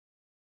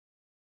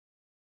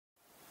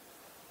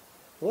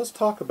Well, let's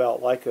talk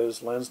about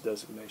Leica's lens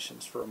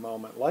designations for a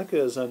moment. Leica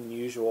is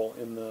unusual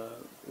in the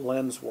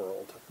lens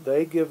world.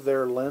 They give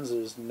their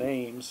lenses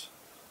names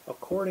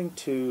according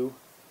to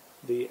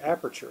the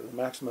aperture, the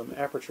maximum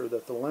aperture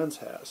that the lens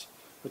has,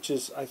 which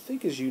is, I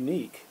think, is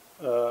unique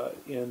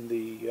in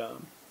the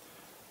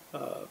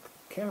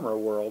camera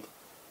world.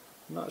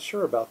 I'm not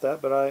sure about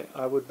that, but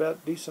I would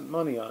bet decent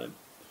money on it.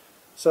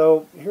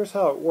 So here's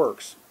how it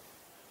works.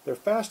 Their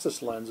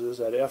fastest lenses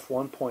at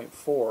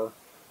f1.4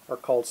 are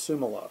called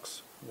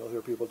Summilux. You'll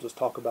hear people just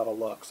talk about a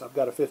lux. I've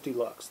got a 50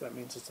 lux. That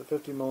means it's a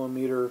 50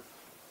 millimeter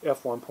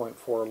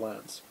f1.4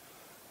 lens.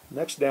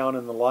 Next down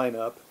in the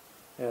lineup,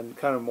 and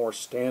kind of more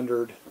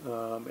standard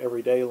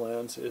everyday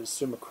lens, is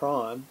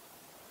Summicron,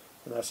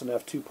 and that's an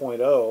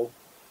f2.0.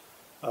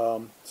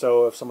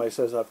 So if somebody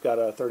says I've got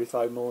a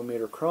 35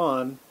 millimeter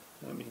cron,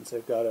 that means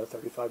they've got a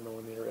 35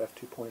 millimeter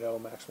f2.0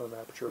 maximum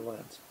aperture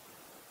lens.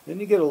 Then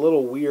you get a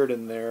little weird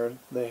in there.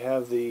 They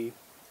have the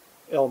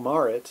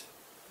Elmarit,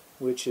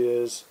 which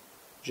is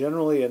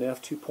generally an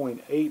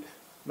f2.8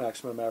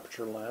 maximum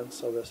aperture lens.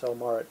 So this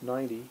Elmarit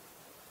 90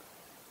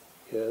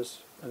 is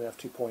an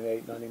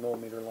f2.8 90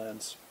 millimeter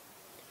lens.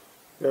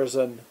 There's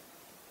an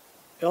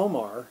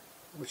Elmar,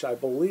 which I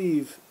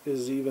believe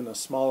is even a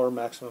smaller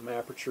maximum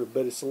aperture,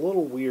 but it's a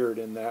little weird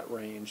in that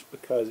range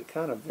because it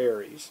kind of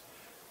varies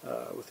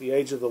with the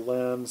age of the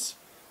lens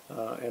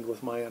and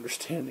with my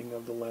understanding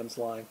of the lens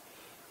line.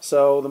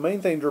 So the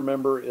main thing to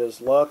remember is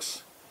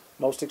Lux,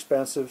 most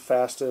expensive,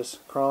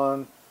 fastest;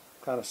 Cron,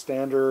 kind of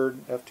standard,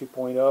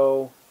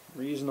 f2.0,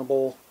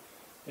 reasonable;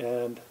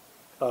 and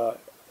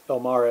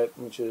Elmarit,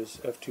 which is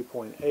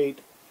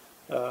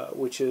f2.8,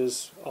 which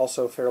is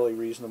also fairly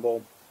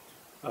reasonable,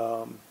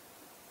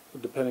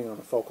 depending on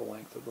the focal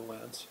length of the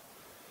lens.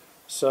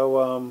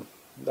 So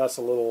that's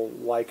a little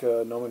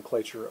Leica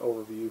nomenclature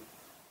overview.